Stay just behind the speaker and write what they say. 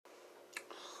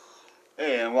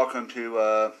Hey, and welcome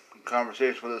to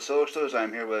Conversation with the Socialist.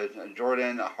 I'm here with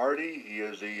Jordan Hardy. He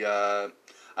is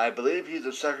I believe he's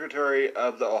the secretary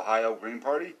of the Ohio Green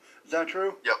Party. Is that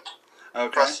true? Yep.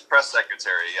 Okay. Press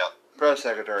secretary, yep. Press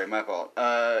secretary, my fault.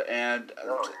 And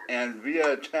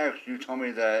via text, you told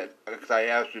me that, because I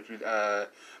asked you if you,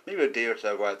 maybe a day or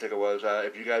so ago, I think it was,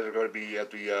 if you guys are going to be at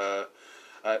the,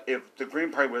 if the Green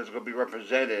Party was going to be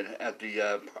represented at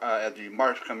the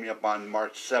march coming up on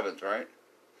March 7th, right?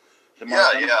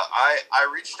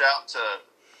 I reached out to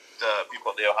the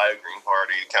people at the Ohio Green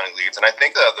Party county leads, and I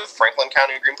think the Franklin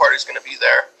County Green Party is going to be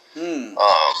there.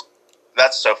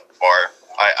 That's so far.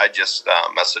 I just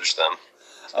messaged them.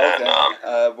 Okay.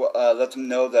 And, let them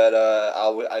know that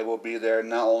I will be there,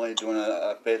 not only doing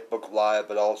a Facebook Live,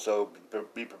 but also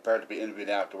be prepared to be interviewed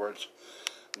afterwards.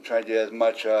 I'm trying to get as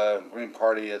much Green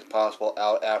Party as possible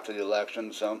out after the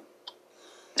election. So.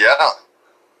 Yeah.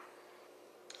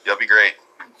 That'll be great.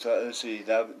 So let's see.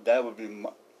 That would be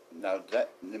now.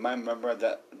 You might remember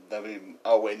that would be.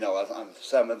 Oh wait, no, that's on the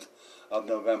 7th of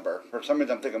November. For some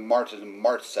reason, I'm thinking March is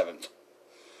March 7th.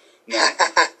 No,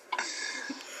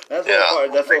 that's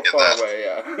so far away.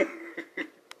 Yeah.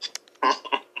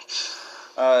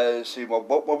 Let's see. Well,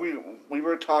 what we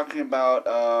were talking about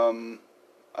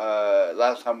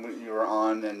last time you were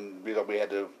on, and we had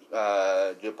to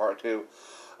do part 2.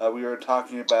 We were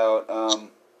talking about oh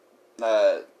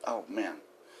man.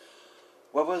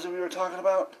 What was it we were talking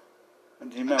about? Do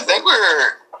you remember? I think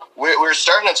we're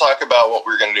starting to talk about what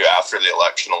we're going to do after the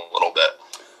election a little bit.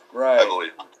 Right. I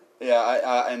believe. Yeah,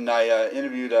 I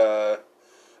interviewed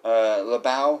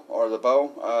LeBeau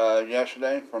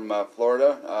yesterday from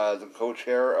Florida, the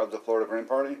co-chair of the Florida Green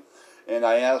Party, and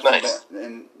I asked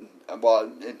him,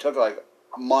 it took like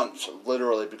months,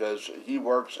 literally, because he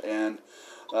works and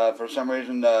for some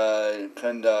reason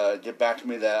couldn't get back to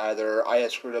me that either I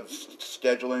had screwed up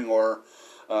scheduling or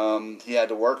he had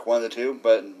to work, one of the two,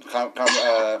 but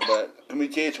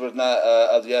communication was not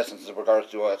of the essence in regards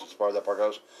to us as far as that part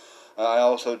goes. I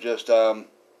also just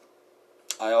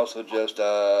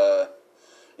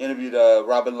interviewed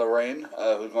Robin Lorraine,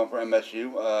 who's going for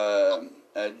MSU.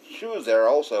 And she was there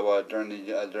also during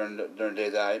the day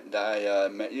that I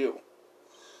met you.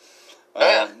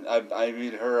 I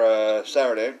interviewed her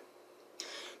Saturday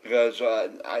because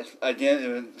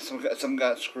some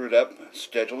got screwed up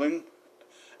scheduling.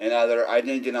 And either I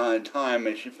didn't get on in time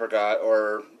and she forgot,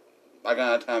 or I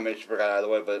got on time and she forgot either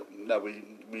way, but no, we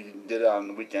did it on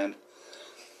the weekend.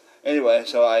 Anyway,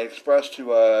 so I expressed to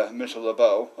Mr.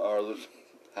 LeBeau, or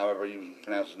however you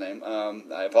pronounce his name,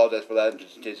 I apologize for that,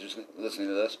 just in case you're listening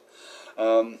to this,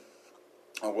 or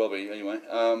will be anyway,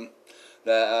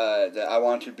 that I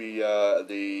want to be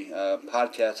the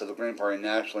podcast of the Green Party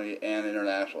nationally and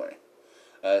internationally.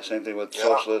 Same thing with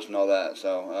socialists and all that.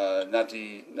 So not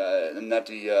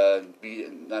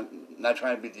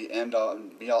trying to be the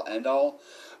be all end all,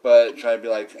 but try to be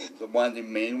like one of the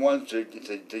main ones to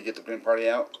get the Green Party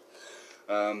out.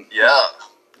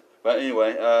 But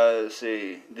anyway, let's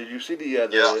see. Did you see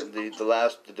the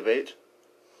last debate?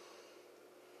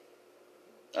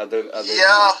 A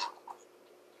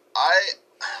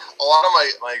lot of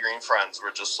my green friends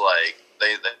were just like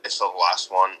they saw the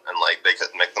last one and like they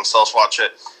couldn't make themselves watch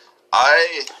it.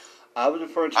 I was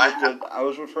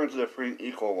referring to the free and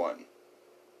equal one.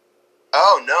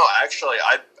 Oh no, actually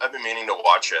I've been meaning to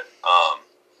watch it.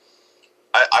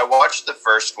 I watched the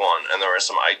first one and there were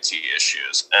some IT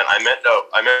issues, and I meant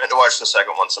to watch the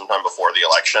second one sometime before the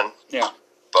election. Yeah.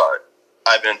 But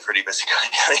I've been pretty busy,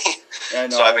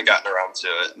 so I haven't gotten around to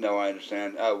it. No, I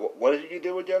understand. What did you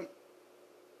do with Jim?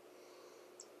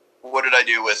 What did I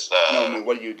do with... No, I mean,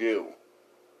 what do you do?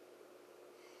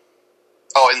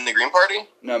 Oh, in the Green Party?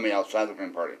 No, I mean outside the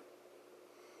Green Party.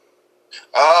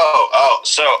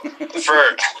 So,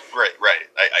 right,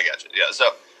 I got you. Yeah, so,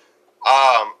 a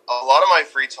lot of my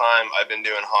free time, I've been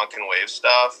doing honk and wave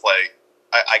stuff. Like,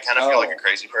 I kind of feel like a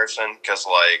crazy person, because,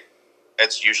 like,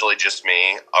 it's usually just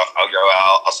me. I'll go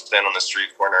out, I'll stand on the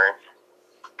street corner.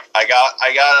 I got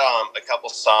a couple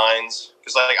signs,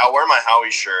 because, like, I'll wear my Howie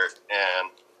shirt,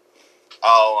 and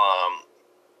I'll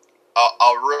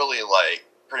really, like,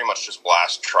 pretty much just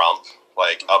blast Trump.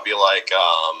 Like, I'll be like,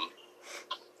 I'm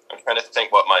trying to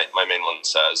think what my main one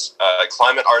says.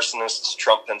 Climate arsonists,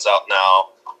 Trump pins out now,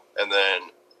 and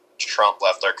then Trump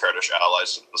left our Kurdish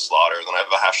allies to the slaughter. Then I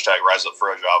have a hashtag rise up for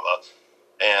Rojava.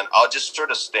 And I'll just sort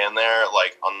of stand there,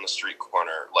 like, on the street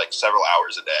corner, like, several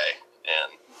hours a day,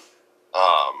 and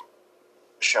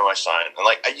show my sign. And,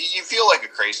 like, you feel like a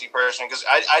crazy person, because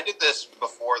I did this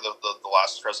before the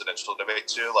last presidential debate,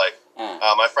 too. Like,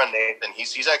 my friend Nathan,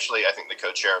 he's actually, I think, the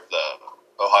co-chair of the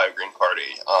Ohio Green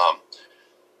Party.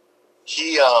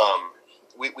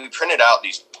 we printed out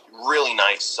these really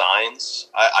nice signs.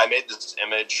 I made this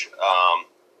image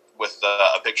with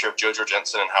a picture of Joe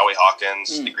Jorgensen and Howie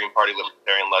Hawkins, the Green Party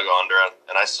Libertarian logo under it,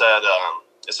 and I said,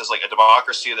 it says, like, a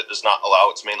democracy that does not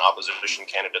allow its main opposition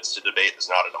candidates to debate is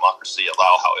not a democracy.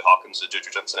 Allow Howie Hawkins and Joe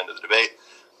Jorgensen into the debate.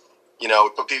 We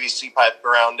put PVC pipe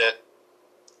around it.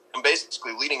 And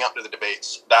basically, leading up to the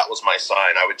debates, that was my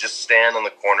sign. I would just stand on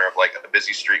the corner of, like, a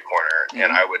busy street corner,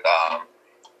 and I would,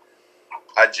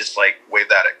 I'd just, like, wave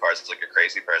that at cars like a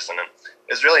crazy person. And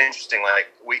it was really interesting.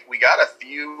 Like, we got a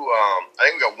few, I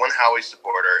think we got one Howie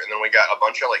supporter, and then we got a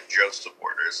bunch of, like, Joe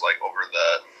supporters, like, over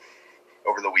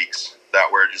the weeks that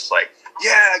were just like,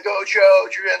 yeah, go Joe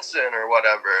Jorgensen or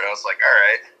whatever. And I was like, all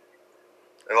right.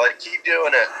 They're like, keep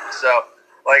doing it. So,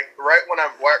 like, right when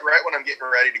I'm getting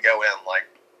ready to go in, like,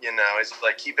 he's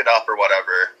like, keep it up or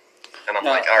whatever. And I'm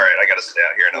like, all right, I got to stay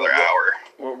out here another hour.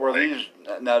 Were these,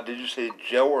 now, did you say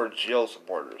Joe or Jill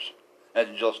supporters?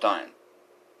 And Jill Stein?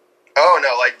 Oh,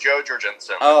 no, like Joe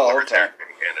Jorgensen, Libertarian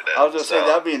candidate. I was going to say,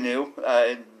 that'd be new,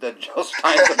 the Jill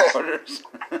Stein supporters.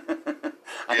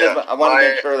 I want to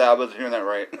make sure that I was hearing that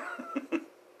right.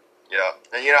 Yeah.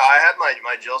 And, I had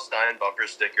my Jill Stein bumper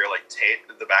sticker, like,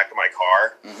 taped at the back of my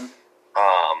car.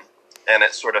 And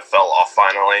it sort of fell off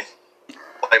finally.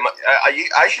 Like,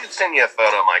 I should send you a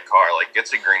photo of my car. Like,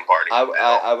 it's a Green Party. I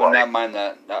would not mind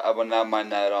that. I would not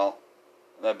mind that at all.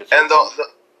 That'd be so and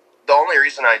the only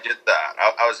reason I did that,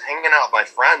 I was hanging out with my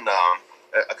friend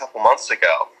a couple months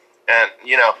ago. And,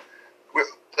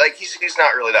 like, he's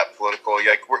not really that political.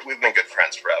 Like, we've been good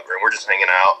friends forever, and we're just hanging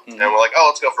out. And we're like, oh,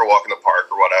 let's go for a walk in the park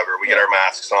or whatever. We get our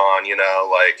masks on,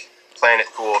 like, playing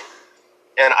it cool.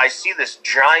 And I see this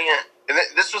giant, and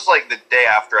this was like the day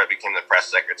after I became the press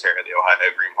secretary of the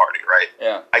Ohio Green Party, right?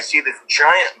 Yeah. I see this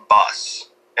giant bus,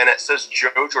 and it says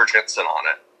Joe Jorgensen on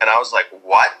it. And I was like,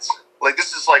 what? Like,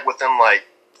 this is like within like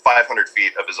 500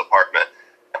 feet of his apartment.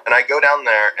 And I go down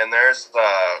there, and there's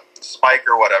Spike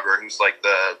or whatever, who's like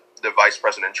the vice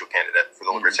presidential candidate for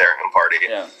the Libertarian Party.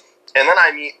 Yeah. And then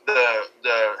I meet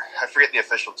I forget the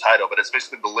official title, but it's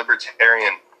basically the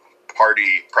Libertarian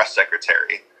Party press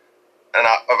secretary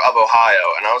of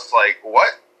Ohio. And I was like,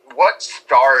 what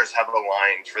stars have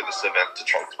aligned for this event to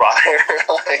transpire?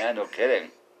 Like, yeah, no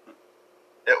kidding.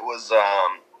 It was,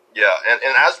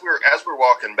 and as we're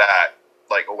walking back,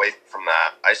 like, away from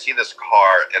that, I see this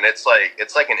car, and it's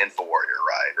like an InfoWarrior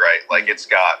ride, right? Like, it's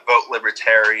got Vote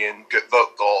Libertarian,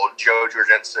 Vote Gold, Joe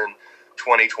Jorgensen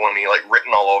 2020, like,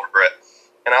 written all over it.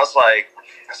 And I was like,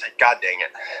 God dang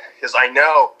it. Because I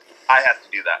know I have to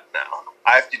do that now.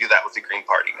 I have to do that with the Green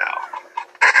Party now.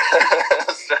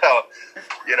 So,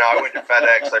 I went to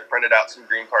FedEx, I printed out some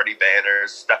Green Party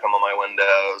banners, stuck them on my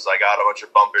windows, I got a bunch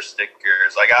of bumper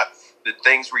stickers, I got the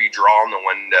things where you draw on the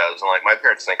windows, and, like, my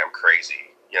parents think I'm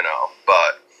crazy,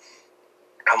 but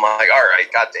I'm like, all right,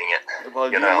 God dang it. Well,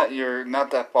 you're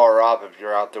not that far off if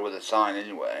you're out there with a sign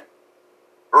anyway.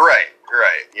 Right,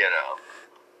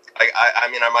 I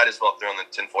mean, I might as well throw in the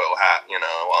tinfoil hat,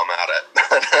 while I'm at it.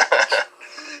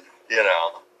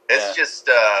 It's just,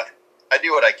 I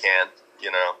do what I can,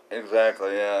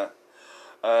 Exactly, yeah.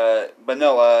 But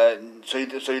no, so you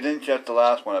didn't check the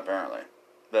last one, apparently.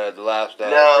 The last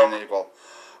no. Equal.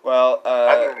 Well,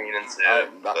 I've been meaning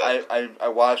to. I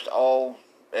watched all.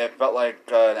 It felt like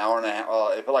an hour and a half. Well,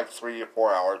 it felt like 3 or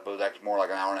 4 hours, but it was actually more like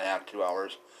an hour and a half, 2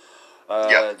 hours.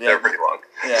 They're pretty long.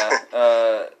 Yeah,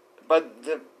 but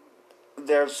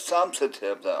they're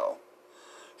substantive though.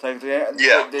 It's like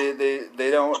they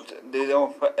don't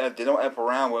F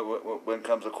around when it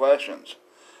comes to questions.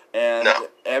 And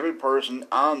every person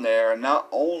on there not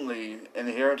only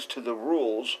adheres to the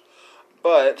rules,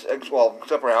 but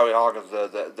except for Howie Hawkins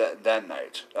that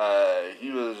night,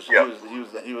 he was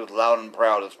loud and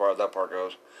proud as far as that part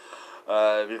goes.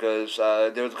 Because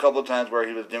there was a couple of times where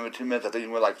he was doing 2 minutes. I think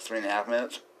he went like 3.5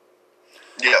 minutes.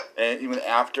 Yeah. And even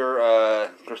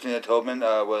after Christina Tobin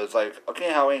was like,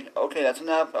 okay, Howie, okay, that's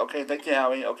enough. Okay, thank you,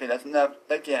 Howie. Okay, that's enough.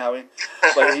 Thank you, Howie.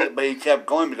 But he kept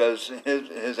going because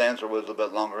his answer was a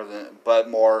bit longer but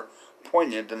more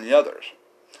poignant than the others.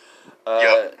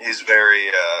 He's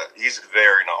very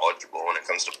knowledgeable when it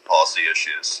comes to policy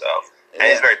issues. So, and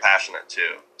he's very passionate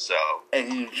too. So,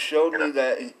 and he showed me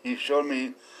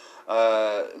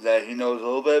that he knows a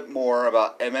little bit more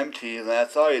about MMT than I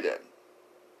thought he did.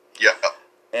 Yeah.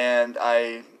 And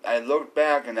I looked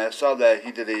back and I saw that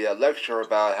he did a lecture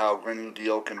about how Green New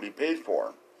Deal can be paid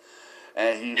for,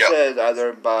 and he said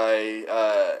either by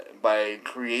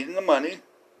creating the money,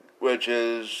 which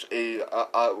is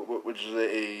acknowledging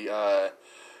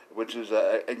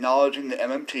the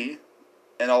MMT,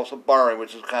 and also borrowing,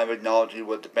 which is kind of acknowledging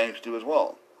what the banks do as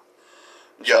well.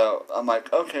 So I'm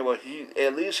like, okay, well, he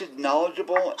at least he's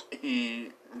knowledgeable.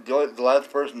 The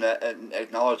last person that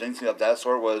acknowledged anything of that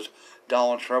sort was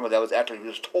Donald Trump, and that was after he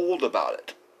was told about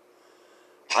it.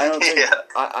 I don't think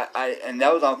and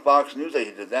that was on Fox News that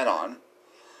he did that on.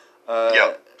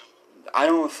 I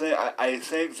don't think I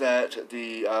think that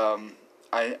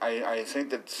I think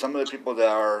that some of the people that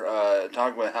are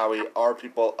talking about Howie are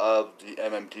people of the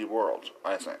MMT world.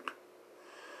 I think.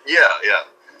 Yeah.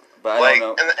 But I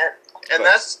don't know. And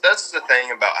that's the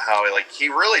thing about Howie. Like, he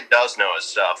really does know his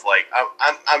stuff. Like,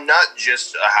 I'm not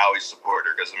just a Howie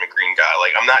supporter because I'm a green guy.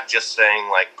 Like, I'm not just saying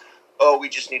like, oh, we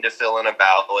just need to fill in a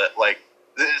ballot. Like,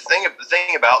 the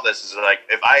thing about this is, like,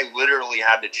 if I literally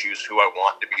had to choose who I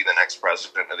want to be the next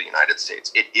president of the United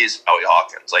States, it is Howie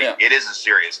Hawkins. Like, it is a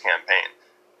serious campaign.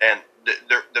 And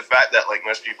the fact that, like,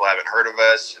 most people haven't heard of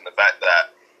us, and the fact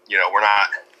that, you know, we're not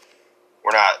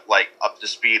like up to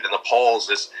speed in the polls,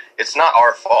 it's not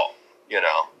our fault, you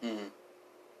know. Mm-hmm.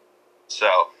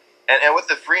 So, and with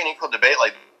the free and equal debate,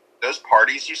 like, those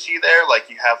parties you see there, like,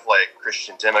 you have, like,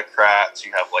 Christian Democrats,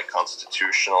 you have, like,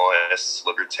 constitutionalists,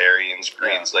 libertarians,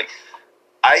 Greens. Like,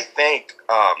 I think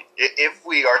if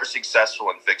we are successful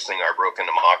in fixing our broken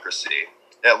democracy,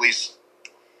 at least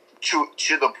to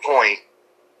the point,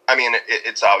 I mean,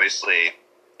 it's obviously,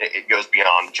 it goes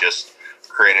beyond just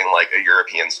creating, like, a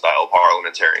European-style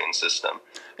parliamentarian system.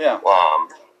 Yeah.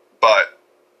 But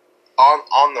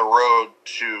on the road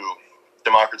to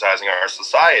democratizing our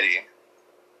society,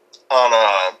 on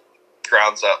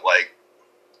grounds that, like,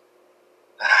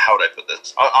 how would I put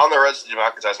this? On the road to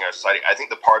democratizing our society, I think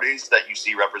the parties that you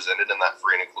see represented in that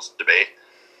free and equal debate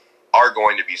are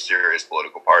going to be serious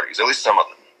political parties, at least some of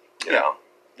them, you know?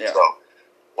 Yeah. So,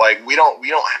 like, we don't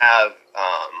have,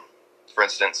 for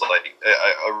instance, like,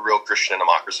 a real Christian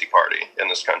democracy party in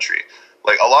this country.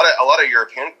 Like, a lot of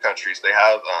European countries, they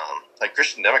have, like,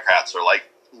 Christian Democrats are, like,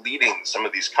 leading some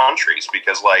of these countries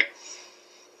because, like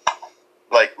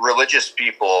religious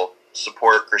people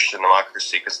support Christian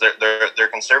democracy because they're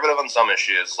conservative on some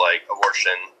issues like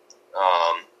abortion,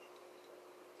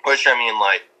 which, I mean,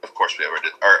 like, of course we have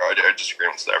our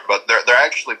disagreements there, but they're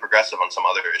actually progressive on some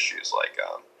other issues. Like,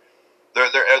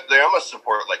 they almost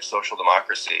support, like, social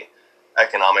democracy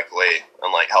economically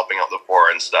and, like, helping out the poor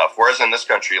and stuff. Whereas in this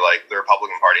country, like, the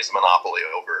Republican Party is a monopoly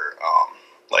over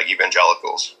like,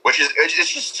 evangelicals, which is, it's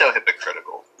just so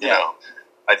hypocritical, you know.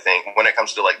 I think when it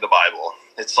comes to, like, the Bible,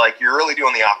 it's like you're really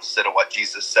doing the opposite of what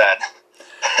Jesus said.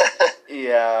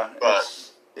 Yeah,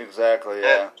 but exactly.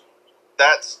 Yeah,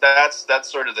 that's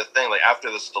sort of the thing. Like,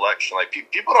 after this election, like,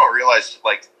 people don't realize,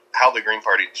 like, how the Green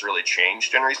Party has really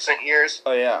changed in recent years.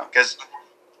 Oh yeah, because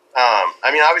I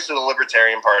mean, obviously the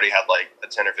Libertarian Party had, like, a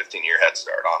 10 or 15 year head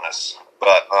start on us,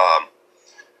 but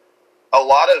a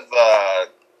lot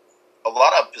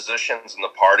of positions in the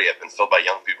party have been filled by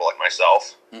young people like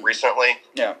myself recently.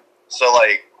 Yeah. So,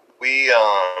 like, we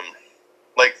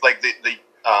like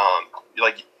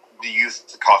the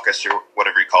youth caucus or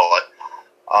whatever you call it.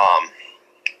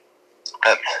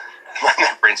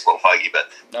 My brain's a little foggy, but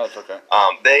no, it's okay.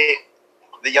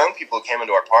 The young people who came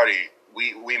into our party,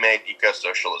 we made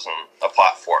eco-socialism a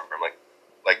platform.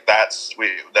 Like that's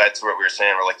what we were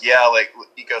saying. We're like, yeah, like,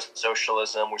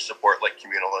 eco-socialism, we support, like,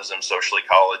 communalism, social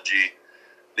ecology,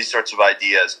 these sorts of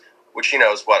ideas, which, you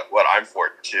know, is what I'm for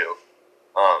too.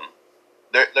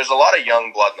 There's a lot of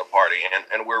young blood in the party,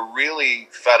 and we're really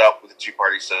fed up with the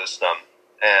two-party system.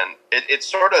 And it's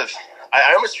sort of,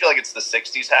 I almost feel like it's the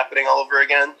 60s happening all over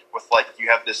again, with, like, you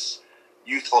have this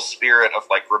youthful spirit of,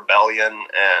 like, rebellion,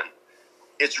 and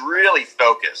it's really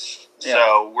focused. Yeah.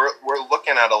 So we're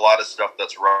looking at a lot of stuff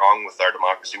that's wrong with our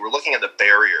democracy. We're looking at the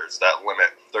barriers that limit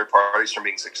third parties from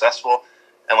being successful.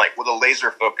 And, like, with a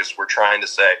laser focus, we're trying to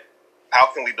say, how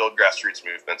can we build grassroots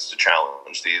movements to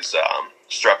challenge these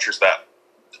structures that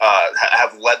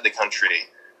have led the country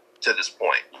to this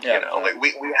point? Yeah, you know, like,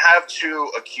 we have two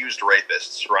accused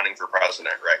rapists running for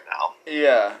president right now.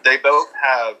 Yeah. They both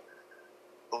have,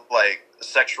 like,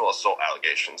 sexual assault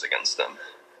allegations against them.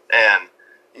 And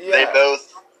they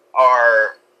both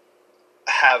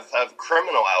have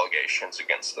criminal allegations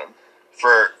against them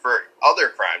for other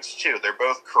crimes too. They're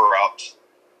both corrupt.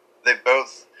 They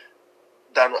both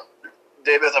have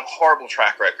horrible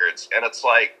track records, and it's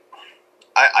like,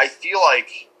 I feel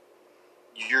like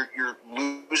you're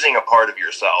losing a part of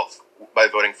yourself by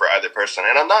voting for either person.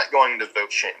 And I'm not going to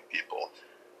vote shame people.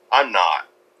 I'm not.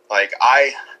 Like,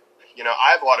 I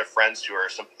have a lot of friends who are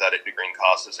sympathetic to green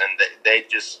causes, and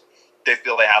they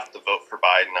feel they have to vote for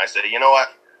Biden. I say, you know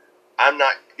what? I'm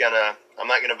not gonna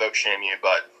vote shame you,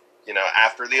 but, you know,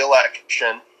 after the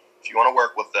election, if you want to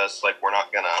work with us, like, we're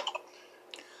not gonna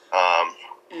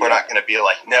We're not going to be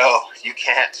like, no, you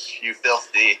can't, you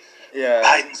filthy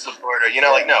Biden supporter.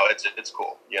 Like, no, it's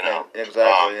cool,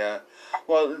 Exactly, yeah.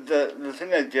 Well, the thing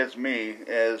that gets me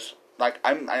is, like,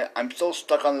 I'm still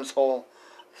stuck on this whole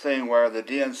thing where the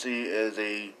DNC is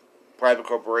a private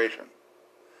corporation.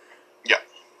 Yeah.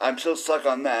 I'm still stuck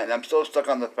on that, and I'm still stuck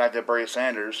on the fact that Bernie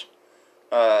Sanders,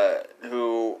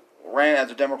 who ran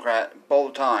as a Democrat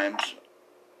both times,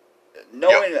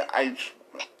 knowing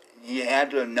he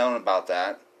had to have known about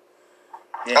that.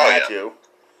 He had to,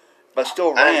 but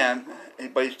still ran.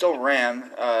 But he still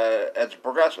ran as a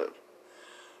progressive.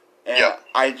 And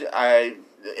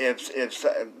if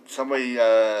somebody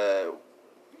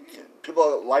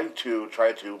people like to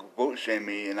try to vote shame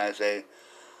me, and I say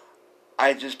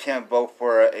I just can't vote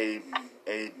for a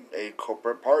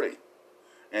corporate party,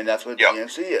 and that's what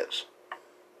DNC is.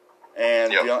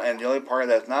 And the only party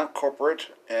that's not corporate,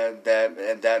 and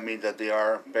that means that they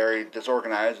are very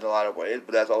disorganized in a lot of ways,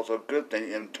 but that's also a good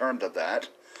thing in terms of that.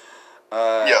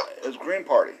 Is Green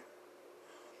Party.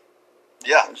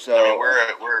 Yeah, so I mean,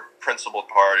 we're a principled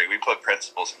party. We put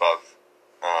principles above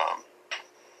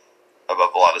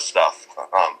a lot of stuff.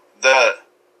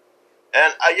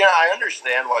 I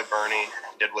understand why Bernie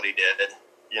did what he did.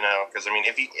 Because I mean,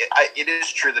 it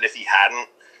is true that if he hadn't,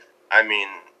 I mean,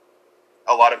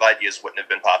 a lot of ideas wouldn't have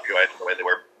been popularized the way they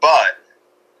were. But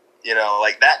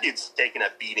like that dude's taken a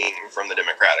beating from the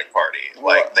Democratic Party.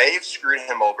 Like they've screwed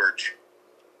him over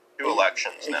two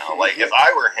elections now. Like if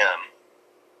I were him,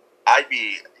 I'd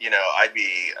be,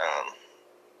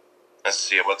 let's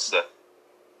see, what's the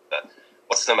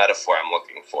metaphor I'm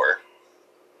looking for?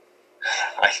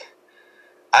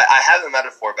 I have a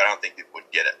metaphor, but I don't think people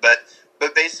would get it.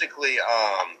 But basically,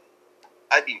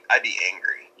 I'd be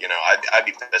angry. I'd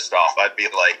be pissed off. I'd be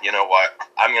like, you know what?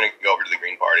 I'm gonna go over to the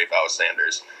Green Party if I was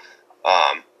Sanders,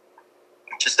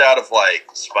 just out of like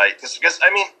spite. Because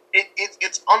I mean,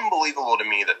 it's unbelievable to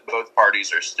me that both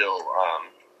parties are still.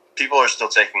 People are still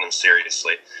taking them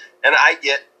seriously, and I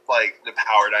get like the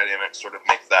power dynamics sort of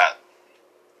make that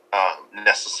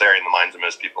necessary in the minds of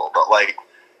most people, but like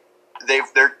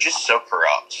they're just so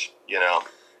corrupt,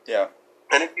 Yeah.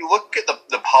 And if you look at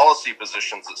the policy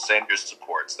positions that Sanders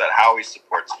supports, that Howie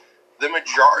supports, the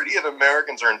majority of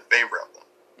Americans are in favor of them.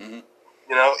 Mm-hmm.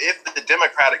 If the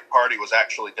Democratic Party was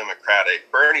actually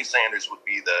democratic, Bernie Sanders would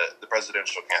be the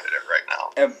presidential candidate right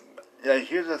now. And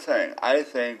here's the thing. I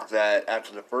think that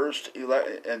after the first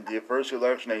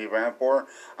election that he ran for,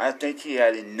 I think he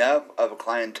had enough of a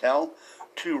clientele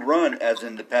to run as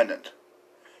independent.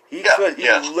 He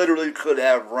literally could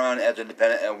have run as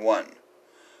independent and won.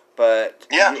 But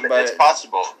it's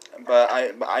possible. But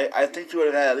I think he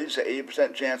would have had at least an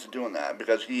 80% chance of doing that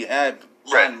because he had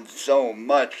gotten so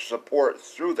much support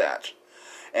through that.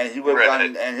 And he would have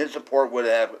gotten, and his support would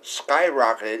have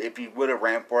skyrocketed if he would have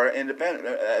ran for independent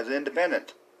as an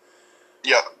independent.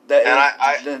 Yeah,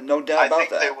 there's no doubt about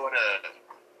that. They would have.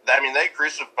 I mean, they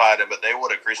crucified him, but they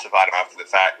would have crucified him after the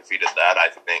fact if he did that. I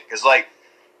think because like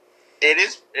it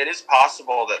is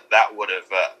possible that would have.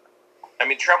 I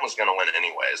mean, Trump was going to win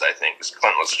anyways. I think because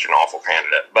Clinton was such an awful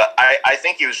candidate, but I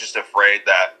think he was just afraid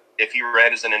that if he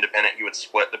ran as an independent, he would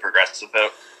split the progressive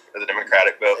vote. The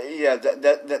Democratic vote. Yeah,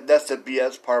 that's the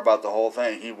BS part about the whole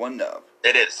thing. He wouldn't have.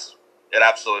 It is. It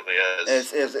absolutely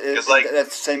is. It's like that's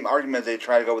the same argument they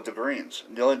try to go with the Greens.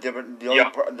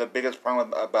 The biggest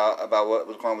problem about what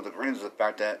was going on with the Greens is the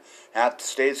fact that half the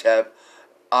states have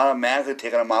automatically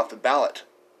taken them off the ballot.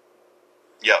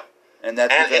 Yep. And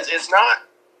it's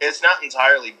not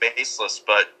entirely baseless,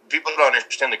 but people don't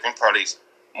understand the Green Party's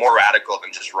more radical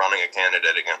than just running a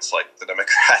candidate against like the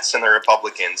Democrats and the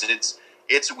Republicans.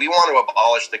 We want to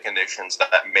abolish the conditions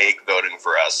that make voting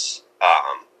for us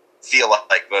feel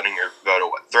like throwing your vote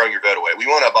away. We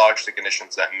want to abolish the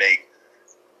conditions that make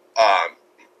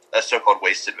a so-called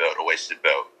wasted vote a wasted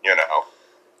vote.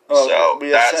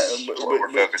 That's what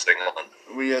we're focusing on.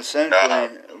 We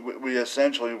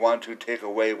essentially want to take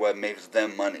away what makes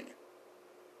them money.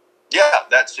 Yeah,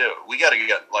 that too. We got to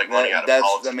get money out of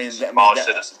politics. Abolish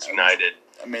Citizens United.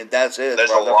 I mean, that's it.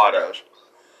 There's a lot of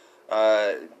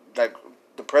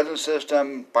the prison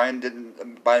system.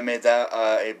 Biden made that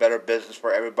a better business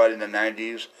for everybody in the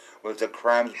 90s with the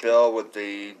crimes bill, with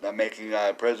the making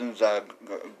prisons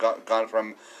gone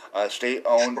from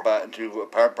state-owned to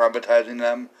privatizing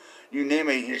them. You name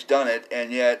it, he's done it,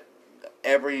 and yet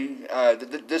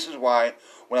this is why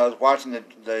when I was watching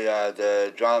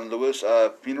the John Lewis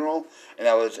funeral,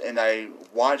 and I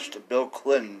watched Bill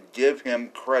Clinton give him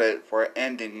credit for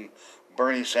ending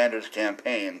Bernie Sanders'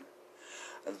 campaign.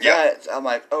 I'm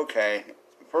like, okay,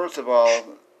 first of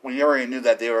all, we already knew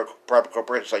that they were private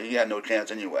corporations, so he had no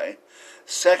chance anyway.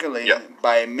 Secondly, Yep.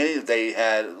 by admitting they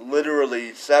had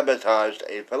literally sabotaged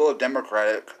a fellow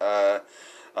Democratic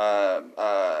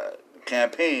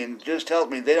campaign, just tells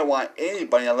me they don't want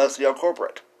anybody unless they are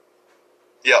corporate.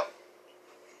 Yep.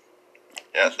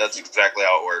 Yeah, that's exactly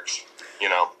how it works. You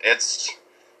know, it's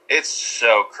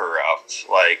so corrupt.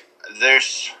 Like,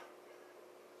 there's,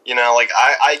 you know, like,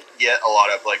 I get a lot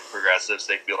of, like, progressives,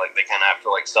 they feel like they kind of have to,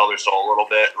 like, sell their soul a little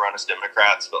bit, run as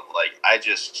Democrats, but, like, I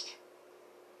just,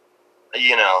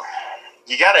 you know,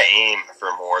 you gotta aim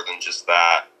for more than just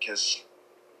that, because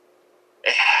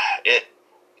it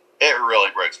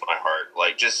really breaks my heart.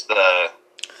 Like, just the...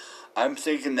 I'm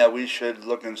thinking that we should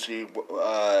look and see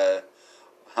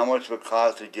how much it would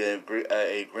cost to get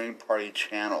a Green Party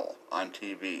channel on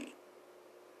TV.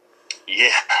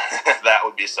 Yeah, that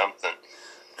would be something.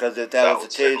 Because if that was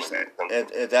the case,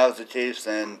 if that was the case,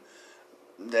 then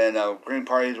Green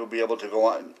Parties will be able to go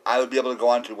on. I would be able to go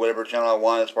on to whatever channel I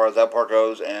want as far as that part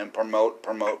goes, and promote,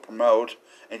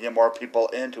 and get more people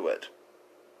into it.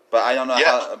 But I don't know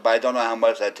how. But I don't know how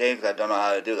much that takes. I don't know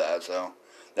how to do that. So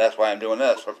that's why I'm doing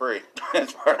this for free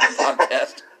as part of the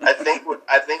podcast. I think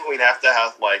we'd have to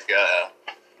have like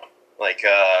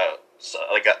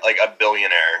a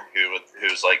billionaire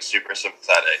who's like super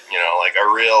sympathetic, you know, like a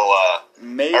real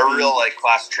like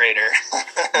class trader.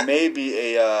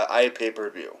 Maybe a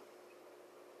iPay-per-view.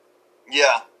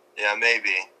 Yeah,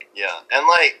 maybe, yeah, and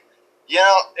like, you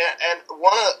know, and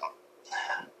one of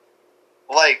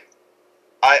like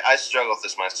I struggle with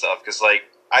this myself because like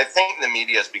I think the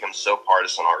media has become so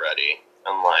partisan already,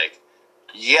 and like,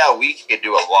 yeah, we could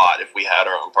do a lot if we had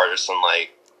our own partisan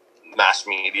like mass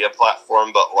media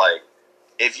platform, but like,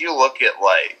 if you look at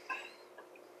like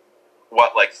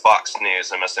what like Fox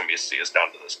News and MSNBC has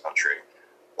done to this country,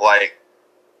 like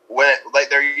when like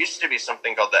there used to be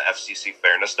something called the FCC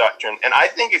fairness doctrine, and I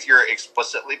think if you're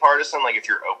explicitly partisan, like if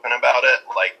you're open about it,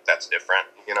 like that's different,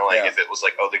 you know, like if it was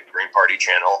like, oh, the Green Party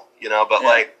channel, you know, but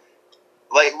like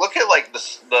look at like the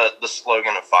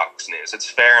slogan of Fox News, it's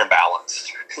fair and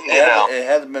balanced. It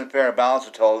hasn't been fair and balanced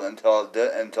until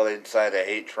they decided to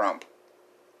hate Trump.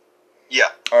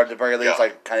 Yeah. Or at the very least,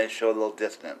 like, kind of show a little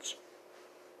distance.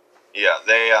 Yeah,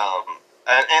 they,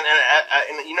 and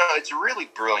you know, it's really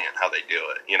brilliant how they do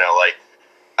it. You know, like,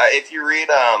 if you read,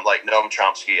 like, Noam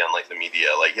Chomsky on, like, the media,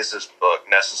 like, his book,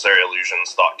 Necessary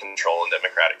Illusions, Thought Control in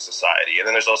Democratic Society, and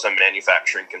then there's also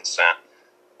Manufacturing Consent.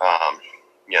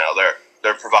 You know,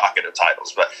 they're provocative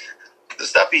titles, but the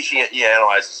stuff he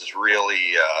analyzes is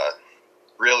really,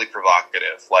 really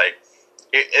provocative. Like,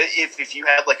 if you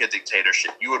had like a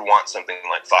dictatorship, you would want something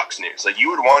like Fox News. Like, you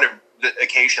would want to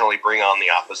occasionally bring on the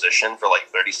opposition for like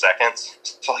 30 seconds.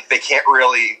 So like they can't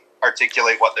really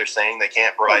articulate what they're saying. They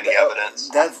can't provide any evidence.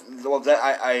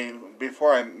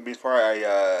 Before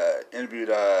I interviewed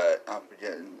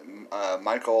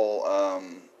Michael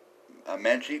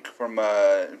Manchik from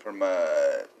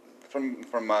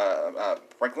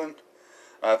Franklin,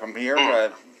 from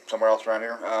here, somewhere else around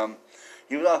here.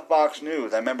 He was on Fox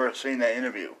News. I remember seeing that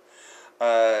interview.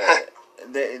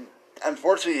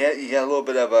 Unfortunately, he had a little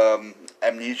bit of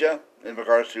amnesia in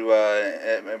regards to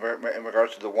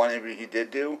the one interview he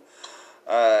did do.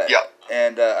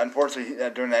 And unfortunately,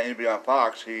 during that interview on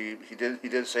Fox, he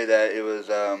did say that it was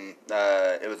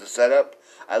a setup.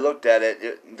 I looked at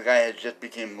it. The guy had just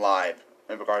became live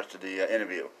in regards to the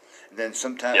interview. And then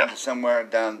somewhere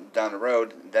down the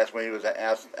road, that's when he was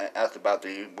asked about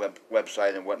the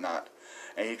website and whatnot.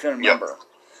 And he couldn't remember.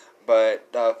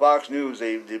 But Fox News,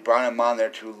 they brought him on there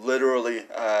to literally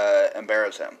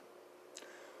embarrass him.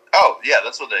 Oh, yeah,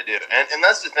 that's what they do. And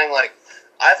that's the thing, like,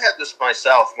 I've had this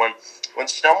myself. When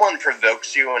someone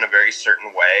provokes you in a very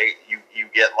certain way, you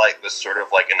get, like, this sort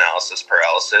of, like, analysis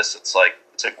paralysis. It's like,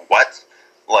 what?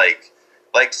 Like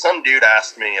some dude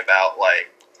asked me about,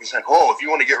 like, he's like, oh, if you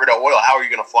want to get rid of oil, how are you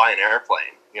going to fly an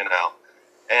airplane, you know?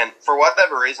 And for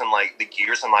whatever reason, like, the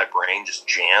gears in my brain just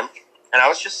jammed. And I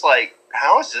was just like,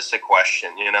 how is this a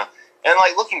question, you know? And,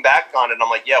 like, looking back on it, I'm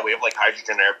like, yeah, we have, like,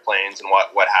 hydrogen airplanes and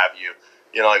what have you.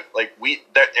 You know, like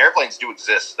airplanes do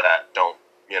exist that don't,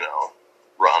 you know,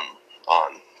 run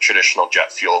on traditional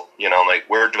jet fuel. You know, like,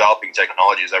 we're developing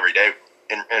technologies every day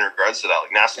in regards to that.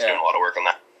 Like, NASA's doing a lot of work on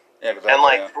that. Yeah, exactly, and,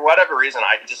 like, for whatever reason,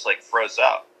 I just, like, froze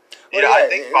up. You know, I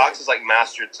think Fox has, like,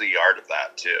 mastered the art of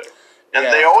that, too. And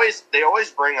they always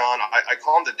bring on, I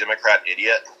call them the Democrat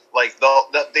idiot. Like,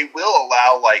 they will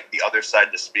allow, like, the other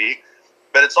side to speak,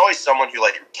 but it's always someone who,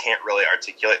 like, can't really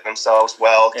articulate themselves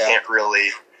well, can't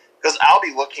really, because I'll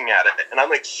be looking at it, and I'm,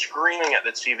 like, screaming at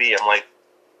the TV, I'm like,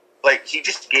 he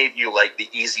just gave you, like, the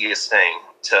easiest thing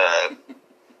to,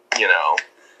 you know,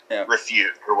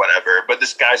 refute or whatever, but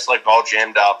this guy's, like, all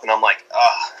jammed up, and I'm like,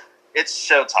 ugh, it's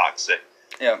so toxic.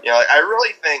 Yeah. You know, like, I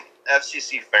really think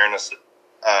FCC fairness,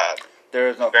 There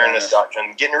is no fairness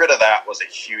doctrine, getting rid of that was a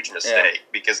huge mistake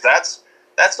because that's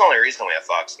the only reason we have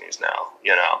Fox News now.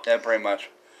 You know. Yeah, pretty much.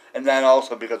 And then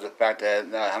also because of the fact that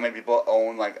how many people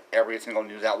own like every single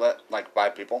news outlet, like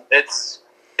 5 people.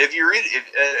 If you read,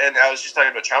 and I was just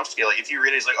talking about Chomsky, like if you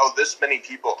read it, it's like, oh, this many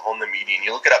people own the media, and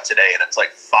you look it up today, and it's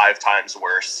like 5 times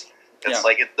worse. It's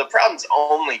like the problem's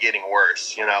only getting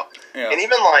worse, you know. Yeah. And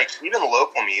even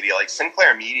local media, like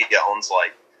Sinclair Media owns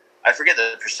like, I forget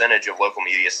the percentage of local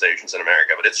media stations in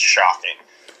America, but it's shocking.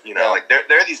 You know, like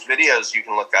there are these videos you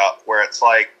can look up where it's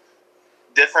like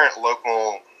different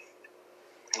local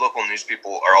news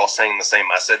people are all saying the same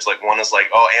message. Like one is like,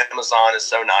 oh, Amazon is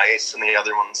so nice, and the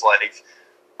other one's like,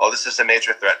 oh, this is a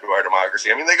major threat to our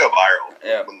democracy. I mean, they go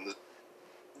viral when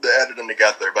they edit them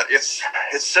together, but it's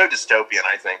so dystopian,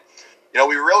 I think. You know,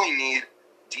 we really need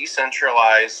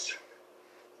decentralized,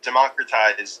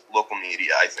 democratized local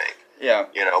media, I think. Yeah.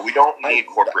 You know, we don't need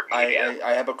corporate media.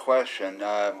 I have a question.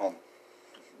 My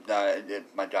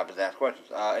job is to ask questions.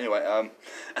 Anyway,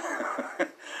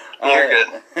 You're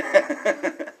good.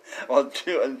 Well,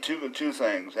 two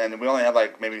things, and we only have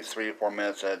like maybe 3 or 4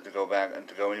 minutes to go back and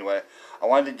to go anyway. I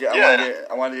wanted to get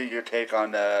your take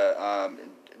on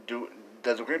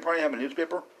does the Green Party have a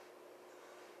newspaper?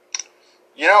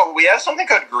 You know, we have something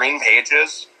called Green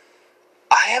Pages.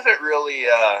 I haven't really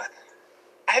read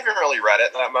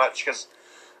it that much because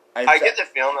I get the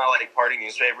feeling that like party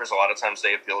newspapers, a lot of times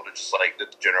they appeal to just like the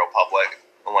general public,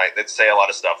 and like they say a lot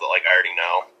of stuff that like I already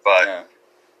know. But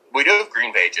we do have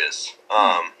Green Pages.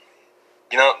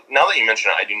 You know, now that you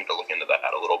mention it, I do need to look into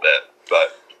that a little bit.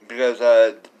 But because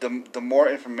the more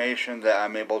information that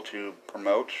I'm able to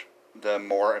promote, the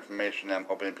more information I'm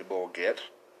hoping people will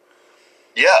get.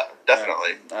 Yeah,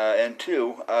 definitely. And 2,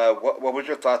 what was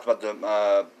your thoughts about the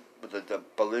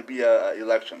Bolivia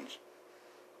elections?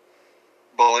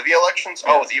 Bolivia elections?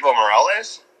 Oh, with Evo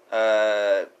Morales?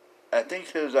 I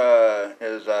think his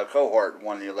cohort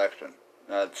won the election.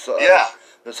 The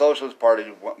Socialist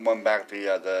Party won back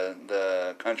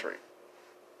the country.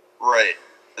 Right.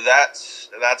 That's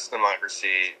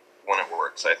democracy when it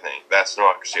works, I think. That's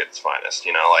democracy at its finest.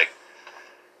 You know, like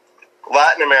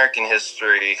Latin American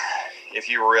history, if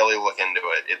you really look into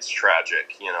it, it's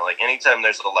tragic. You know, like anytime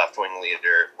there's a left-wing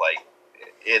leader, like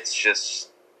it's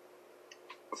just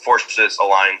forces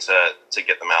align to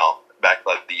get them out, backed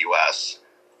by the U.S.,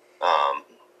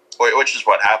 which is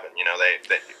what happened. You know, they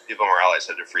Evo Morales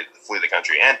had to flee the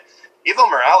country, and Evo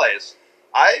Morales,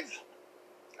 I've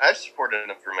supported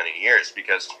him for many years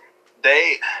because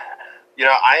they, you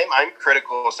know, I'm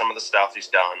critical of some of the stuff he's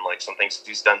done. Like some things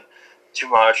he's done too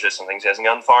much, or some things he hasn't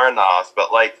gone far enough.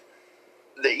 But like,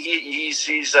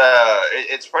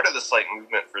 it's part of this like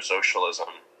movement for socialism,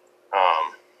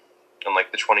 in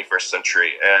like the 21st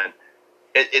century, and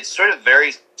it's sort of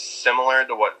very similar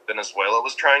to what Venezuela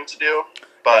was trying to do,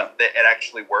 but it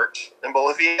actually worked in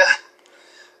Bolivia.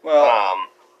 Well,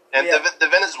 the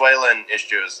Venezuelan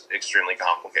issue is extremely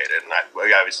complicated, and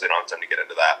we obviously don't have time to get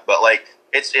into that. But like,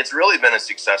 it's really been a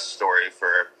success story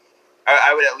for,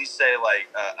 I would at least say, like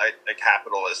a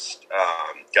capitalist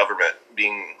government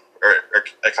being or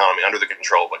economy under the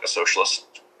control of like a socialist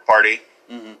party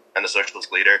and a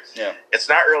socialist leader. Yeah, it's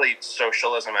not really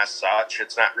socialism as such.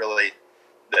 It's not really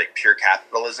like pure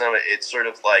capitalism. It's sort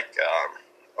of like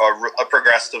a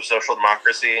progressive social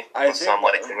democracy with some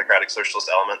like democratic socialist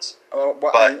elements.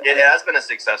 It has been a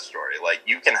success story. Like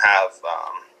you can have,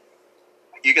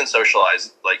 you can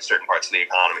socialize like certain parts of the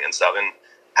economy and stuff, and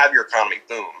have your economy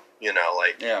boom. You know,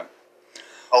 like a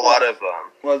lot of.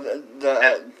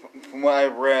 From what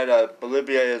I've read,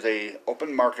 Bolivia is a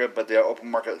open market, but they're open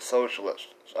market socialist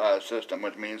system,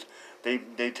 which means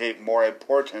they take more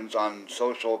importance on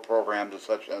social programs and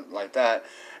such like that,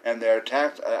 and their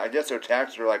tax, I guess their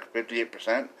taxes are like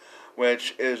 58%,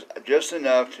 which is just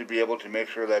enough to be able to make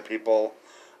sure that people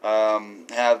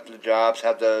have the jobs,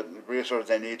 have the resources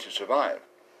they need to survive.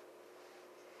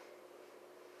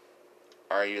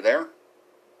 Are you there?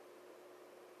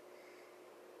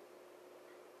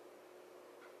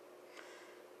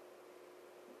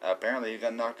 Apparently you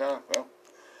got knocked off. Well,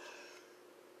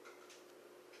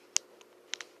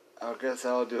 I guess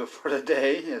that'll do it for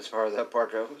today as far as that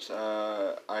part goes.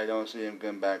 I don't see him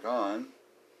getting back on.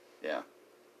 Yeah.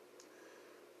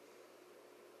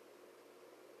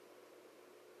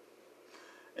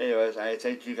 Anyways, I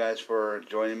thank you guys for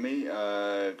joining me.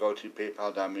 Go to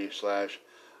paypal.me/left.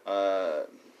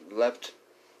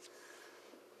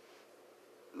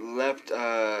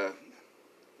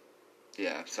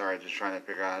 Yeah, sorry, just trying to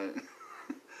figure out it.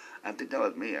 I think that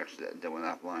was me, actually, that went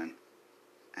offline.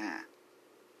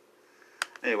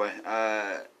 Anyway,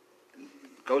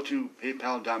 go to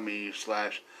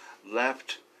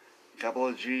paypal.me/left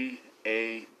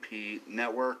GAP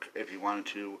network if you wanted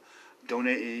to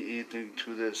donate anything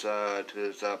to this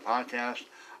podcast.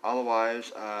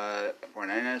 Otherwise, for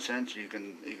 99 cents, you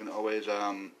can always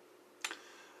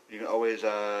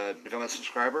become a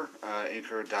subscriber.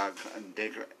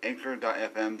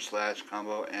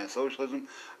 Anchor.fm/combo and socialism.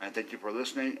 I thank you for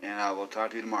listening, and I will talk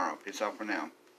to you tomorrow. Peace out for now.